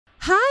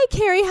Hi,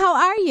 Carrie. How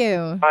are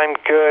you? I'm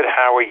good.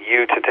 How are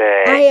you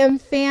today? I am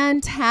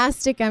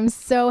fantastic. I'm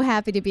so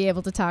happy to be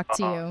able to talk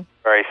to you.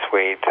 Very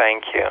sweet.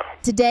 Thank you.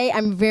 Today,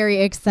 I'm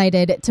very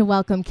excited to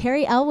welcome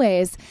Cary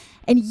Elwes.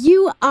 And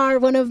you are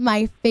one of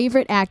my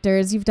favorite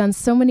actors. You've done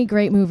so many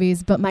great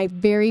movies, but my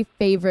very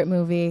favorite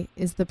movie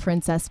is The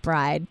Princess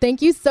Bride.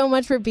 Thank you so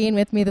much for being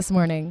with me this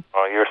morning.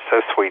 Oh, you're so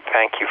sweet.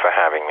 Thank you for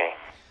having me.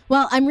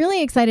 Well, I'm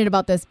really excited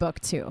about this book,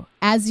 too.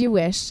 As You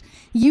Wish,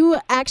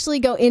 you actually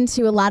go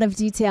into a lot of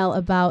detail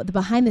about the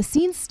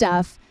behind-the-scenes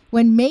stuff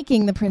when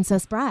making The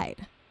Princess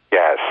Bride.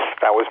 Yes,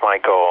 that was my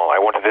goal. I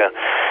wanted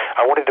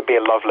to be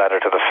a love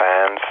letter to the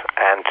fans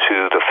and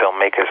to the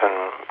filmmakers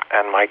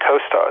and my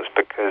co-stars,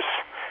 because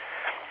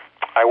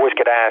I always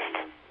get asked,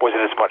 was it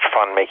as much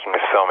fun making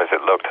this film as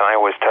it looked? And I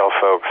always tell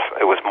folks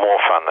it was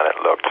more fun than it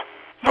looked.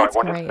 So That's I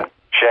wanted great.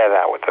 to share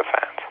that with the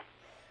fans.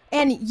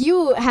 And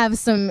you have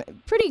some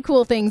pretty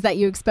cool things that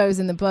you expose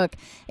in the book,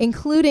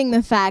 including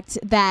the fact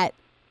that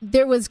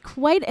there was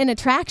quite an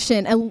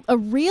attraction, a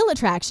real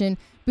attraction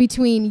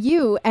between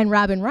you and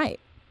Robin Wright.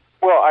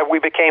 Well, we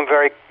became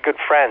very good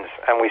friends,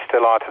 and we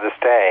still are to this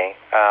day.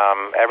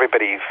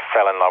 Everybody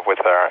fell in love with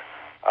her.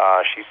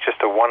 She's just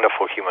a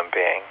wonderful human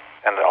being,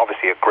 and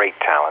obviously a great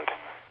talent.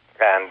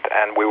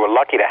 And we were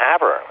lucky to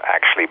have her,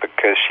 actually,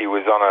 because she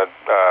was on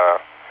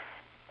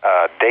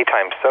a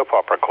daytime soap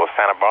opera called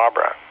Santa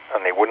Barbara,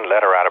 and they wouldn't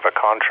let her out of a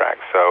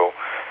contract. So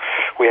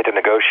we had to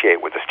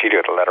negotiate with the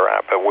studio to let her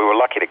out, but we were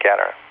lucky to get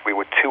her. We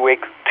were 2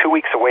 weeks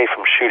away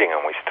from shooting,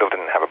 and we still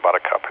didn't have a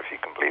buttercup, if you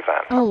can believe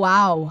that. Oh,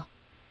 wow.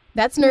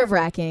 That's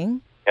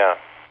nerve-wracking. Yeah.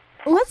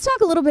 Let's talk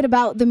a little bit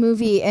about the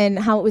movie and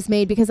how it was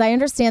made, because I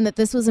understand that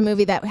this was a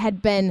movie that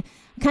had been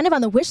kind of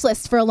on the wish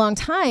list for a long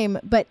time,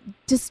 but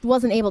just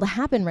wasn't able to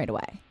happen right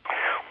away.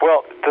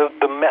 Well,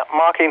 the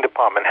marketing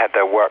department had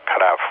their work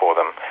cut out for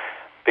them,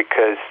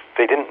 because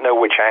they didn't know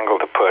which angle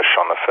to push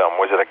on the film.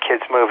 Was it a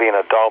kids' movie, an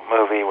adult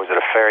movie? Was it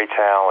a fairy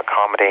tale, a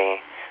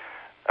comedy,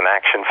 an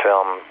action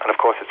film? And, of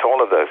course, it's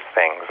all of those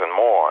things and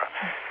more.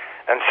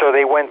 And so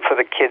they went for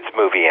the kids'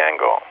 movie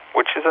angle,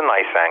 which is a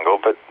nice angle,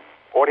 but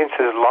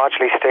audiences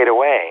largely stayed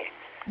away.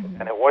 Mm-hmm.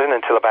 And it wasn't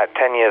until about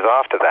 10 years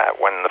after that,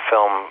 when the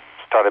film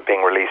started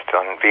being released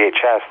on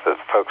VHS, that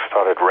folks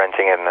started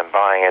renting it and then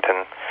buying it,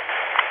 and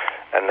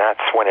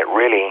that's when it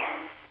really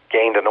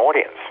gained an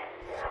audience.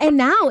 And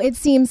now it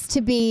seems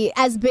to be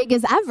as big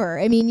as ever.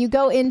 I mean, you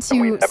go into...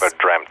 we never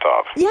dreamt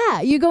of.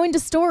 Yeah, you go into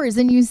stores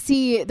and you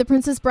see the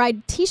Princess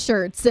Bride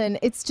T-shirts, and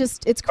it's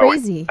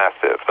crazy. It's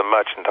massive. The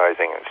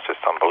merchandising is just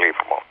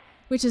unbelievable.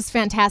 Which is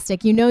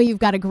fantastic. You know you've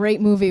got a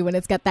great movie when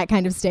it's got that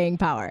kind of staying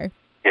power.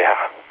 Yeah.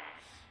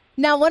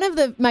 Now, one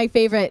of my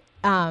favorite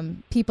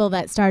people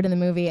that starred in the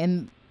movie,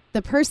 and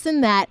the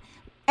person that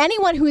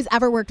anyone who has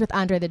ever worked with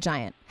Andre the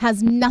Giant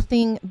has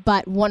nothing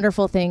but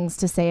wonderful things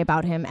to say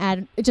about him,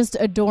 and just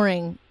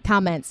adoring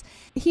comments.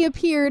 He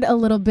appeared a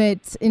little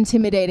bit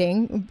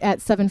intimidating at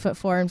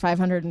 7'4" and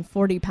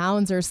 540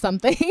 pounds or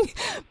something,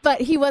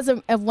 but he was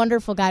a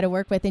wonderful guy to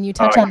work with, and you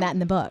touch on that in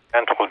the book.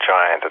 Gentle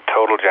giant, a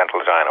total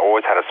gentle giant,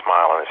 always had a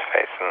smile on his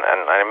face,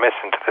 and I miss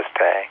him to this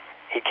day.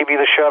 He'd give you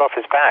the shirt off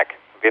his back.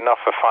 It'd be enough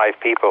for 5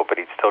 people, but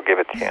he'd still give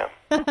it to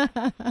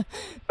you.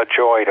 A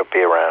joy to be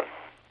around.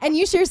 And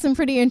you share some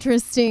pretty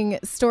interesting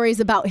stories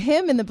about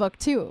him in the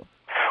book, too.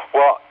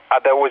 Well,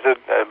 there was a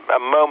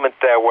moment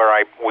there where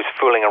I was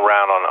fooling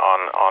around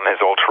on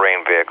his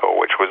all-terrain vehicle,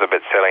 which was a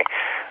bit silly.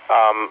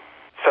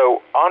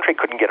 So Andre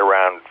couldn't get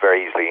around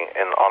very easily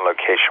on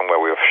location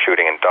where we were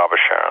shooting in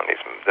Derbyshire, in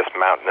this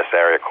mountainous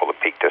area called the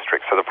Peak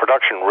District. So the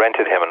production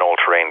rented him an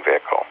all-terrain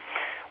vehicle,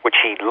 which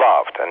he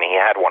loved, and he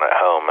had one at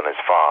home on his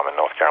farm in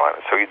North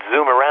Carolina. So he'd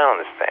zoom around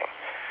this thing.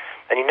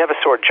 And you never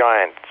saw a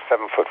giant,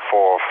 7'4",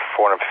 450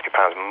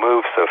 pounds,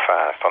 move so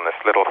fast on this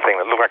little thing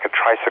that looked like a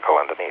tricycle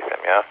underneath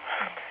him, yeah?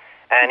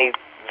 And he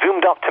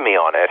zoomed up to me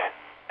on it,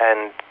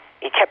 and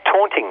he kept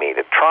taunting me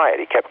to try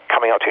it. He kept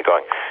coming up to me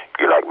going,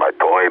 "You like my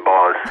toy,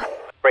 boss?"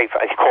 Great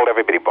fun. He called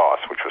everybody boss,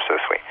 which was so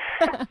sweet.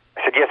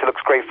 I said, "Yes, it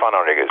looks great fun."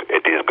 Andre goes,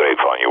 "It is great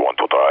fun. You want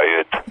to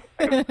try it?"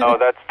 I go, "Oh,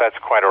 that's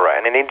quite all right."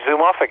 And then he'd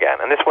zoom off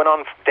again. And this went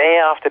on day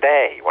after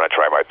day. "You want to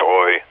try my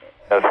toy?"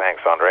 "No,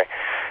 thanks, Andre."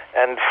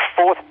 And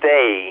fourth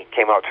day, he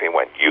came up to me and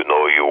went, "You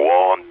know you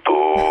want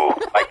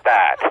to," like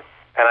that.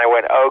 And I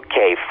went,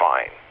 "Okay,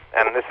 fine."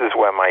 And this is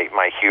where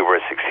my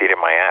hubris exceeded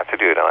my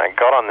aptitude. And I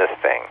got on this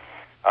thing.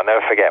 I'll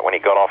never forget when he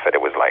got off it.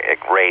 It was like it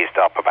raised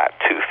up about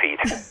 2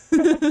 feet.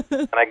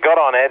 And I got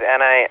on it,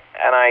 and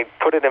I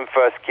put it in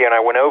first gear, and I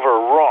went over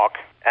a rock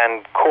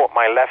and caught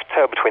my left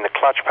toe between the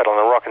clutch pedal and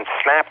the rock and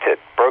snapped it,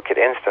 broke it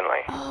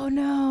instantly. Oh,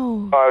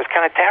 no. So I was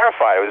kind of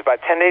terrified. It was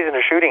about 10 days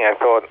into shooting. I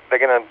thought, they're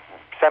going to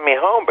send me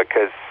home,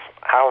 because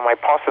how am I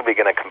possibly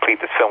going to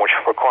complete this film, which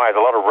requires a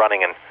lot of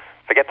running and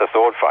forget the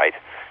sword fight.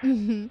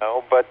 Mm-hmm.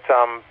 No, but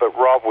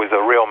Rob was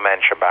a real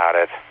mensch about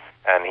it,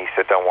 and he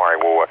said, "Don't worry,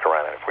 we'll work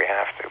around it if we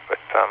have to." But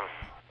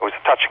it was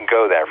a touch and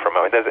go there for a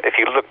moment. If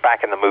you look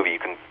back in the movie, you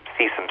can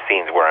see some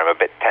scenes where I'm a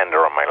bit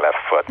tender on my left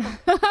foot.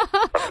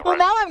 Well,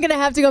 now I'm going to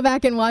have to go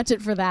back and watch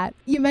it for that.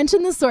 You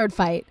mentioned the sword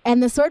fight,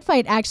 and the sword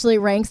fight actually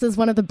ranks as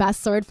one of the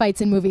best sword fights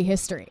in movie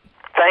history.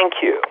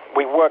 Thank you.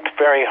 We worked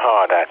very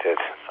hard at it,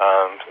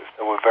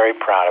 so we're very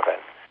proud of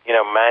it. You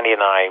know, Mandy and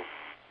I,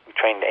 we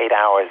trained 8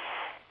 hours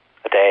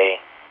a day,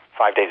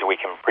 5 days a week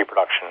in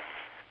pre-production.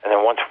 And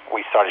then once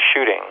we started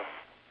shooting,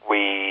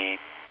 we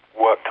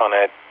worked on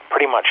it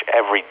pretty much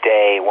every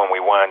day when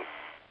we weren't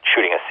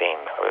shooting a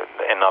scene.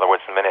 In other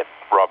words, the minute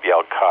Rob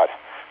yelled cut,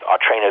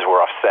 our trainers were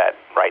offset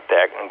right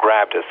there and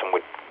grabbed us and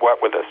would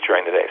work with us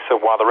during the day.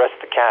 So while the rest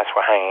of the cast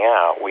were hanging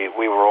out, we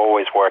were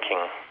always working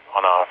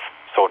on our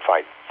sword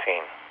fight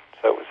scene.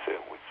 So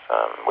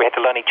we had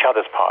to learn each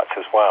other's parts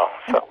as well.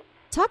 So.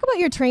 Talk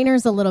about your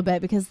trainers a little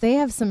bit, because they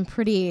have some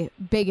pretty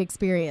big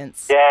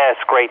experience. Yes,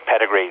 great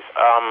pedigrees.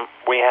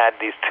 We had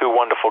these two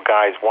wonderful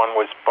guys. One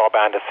was Bob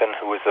Anderson,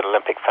 who was an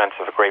Olympic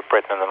fencer for Great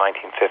Britain in the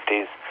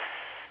 1950s,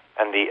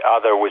 and the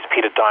other was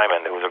Peter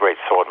Diamond, who was a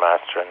great sword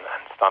master and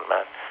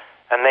stuntman.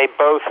 And they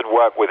both had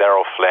worked with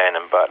Errol Flynn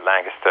and Burt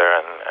Lancaster,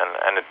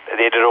 and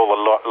they did all the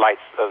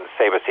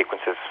lightsaber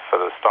sequences for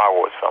the Star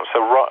Wars films.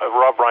 So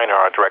Rob Reiner,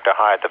 our director,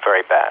 hired the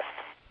very best.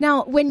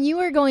 Now, when you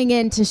were going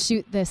in to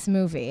shoot this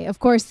movie, of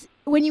course,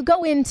 when you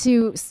go in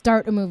to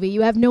start a movie,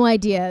 you have no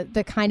idea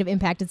the kind of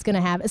impact it's going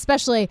to have,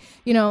 especially,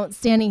 you know,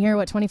 standing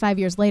here, 25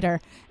 years later,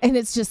 and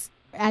it's just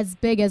as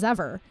big as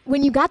ever.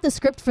 When you got the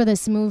script for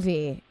this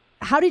movie,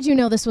 how did you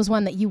know this was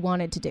one that you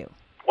wanted to do?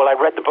 Well, I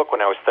read the book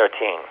when I was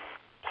 13,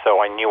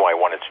 so I knew I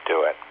wanted to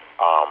do it.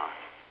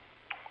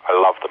 I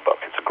love the book.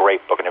 It's a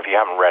great book, and if you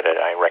haven't read it,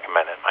 I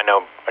recommend it. I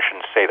know I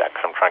shouldn't say that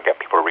because I'm trying to get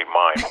people to read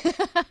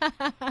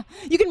mine.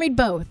 You can read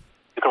both.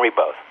 You can read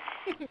both.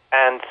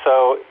 And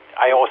so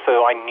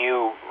I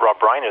knew Rob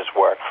Reiner's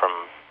work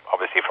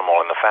obviously from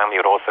All in the Family,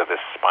 but also this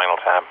Spinal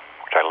Tap,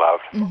 which I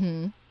loved.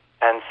 Mm-hmm.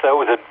 And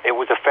so it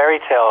was a fairy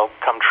tale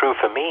come true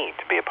for me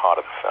to be a part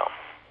of the film.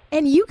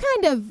 And you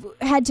kind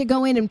of had to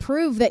go in and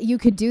prove that you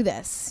could do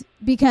this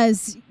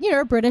because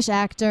you're a British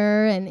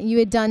actor and you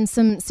had done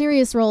some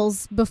serious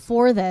roles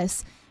before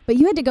this, but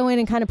you had to go in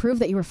and kind of prove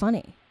that you were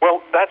funny.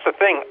 Well, that's the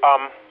thing.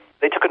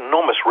 They took an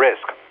enormous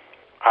risk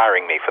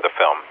hiring me for the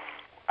film.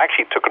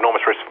 Actually took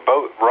enormous risk for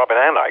both Robin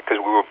and I, because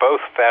we were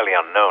both fairly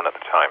unknown at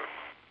the time.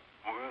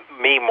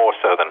 Me more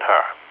so than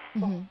her.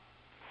 Mm-hmm.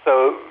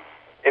 So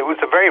it was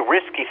a very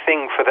risky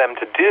thing for them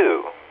to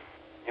do.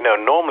 You know,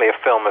 normally a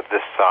film of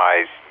this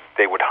size,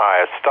 they would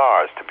hire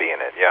stars to be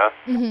in it, yeah?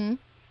 Mm-hmm.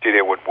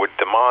 Studio would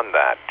demand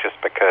that just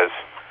because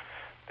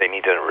they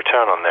needed a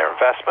return on their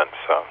investment.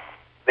 So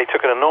they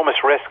took an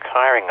enormous risk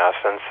hiring us,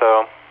 and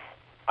so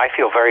I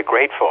feel very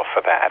grateful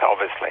for that,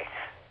 obviously.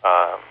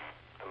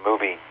 The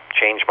movie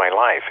changed my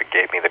life. It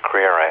gave me the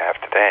career I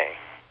have today.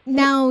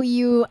 Now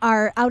you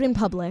are out in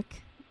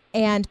public,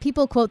 and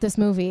people quote this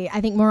movie,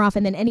 I think, more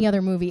often than any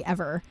other movie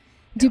ever.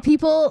 Do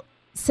people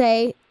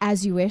say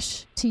 "as you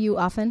wish" to you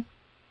often?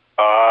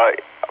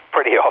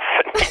 Pretty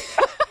often.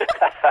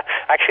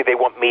 Actually, they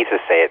want me to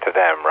say it to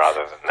them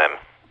rather than them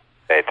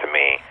say it to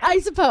me. I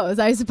suppose.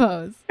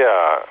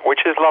 Yeah, which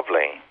is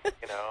lovely.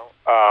 You know,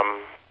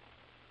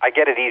 I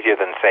get it easier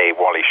than, say,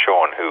 Wally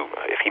Shawn, who,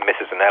 if he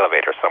misses an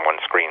elevator, someone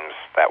screams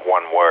that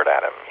one word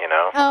at him, you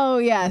know? Oh,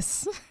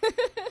 yes.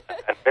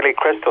 And Billy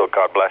Crystal,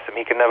 God bless him,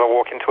 he can never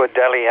walk into a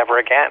deli ever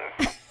again.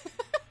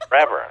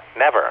 Forever.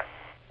 Never.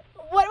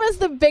 What was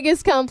the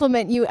biggest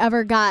compliment you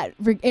ever got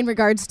in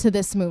regards to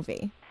this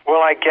movie?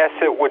 Well, I guess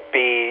it would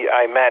be,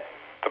 I met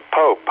the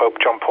Pope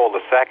John Paul II,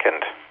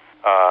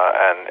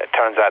 and it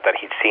turns out that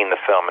he'd seen the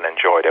film and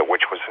enjoyed it,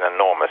 which was an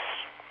enormous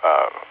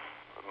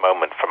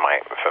moment for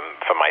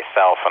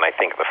myself and I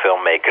think the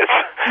filmmakers.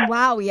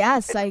 Wow,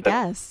 yes, I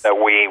guess.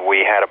 That we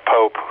had a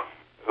Pope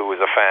who was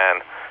a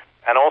fan,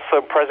 and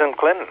also President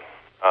Clinton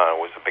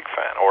was a big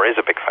fan, or is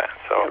a big fan.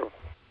 So.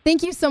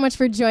 Thank you so much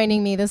for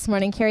joining me this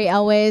morning, Cary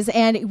Elwes,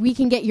 and we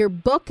can get your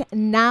book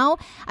now.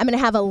 I'm going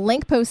to have a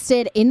link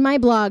posted in my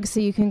blog so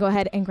you can go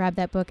ahead and grab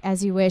that book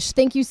as you wish.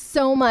 Thank you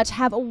so much.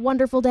 Have a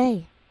wonderful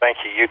day. Thank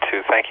you. You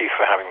too. Thank you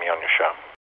for having me on your show.